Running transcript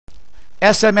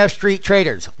SMF Street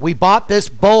traders, we bought this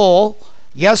bull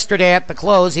yesterday at the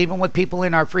close, even with people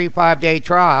in our free 5-day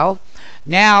trial.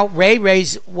 Now Ray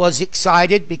was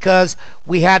excited because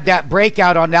we had that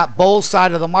breakout on that bull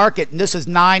side of the market, and this is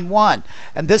 9-1,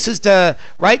 and this is the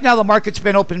right now the market's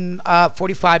been open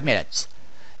 45 minutes,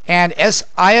 and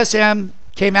ISM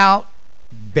came out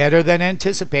better than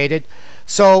anticipated.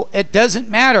 So it doesn't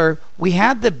matter. We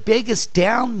had the biggest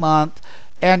down month,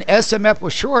 and SMF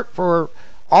was short for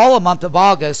all a month of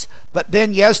August, but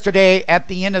then yesterday at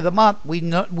the end of the month we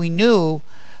knew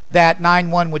that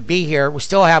 9-1 would be here. We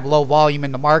still have low volume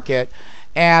in the market,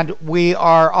 and we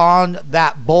are on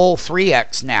that bull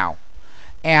 3x now,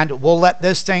 and we'll let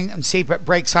this thing and see if it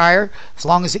breaks higher. As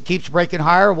long as it keeps breaking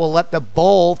higher, we'll let the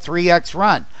bull 3x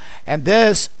run. And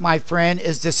this, my friend,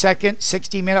 is the second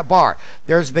 60-minute bar.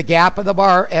 There's the gap of the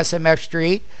bar, SMF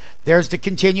Street. There's the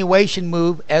continuation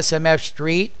move, SMF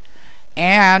Street.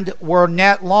 And we're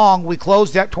net long. We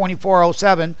closed at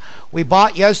 24.07. We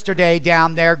bought yesterday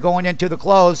down there going into the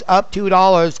close, up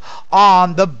 $2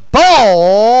 on the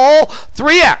bull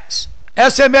 3x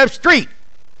SMF Street.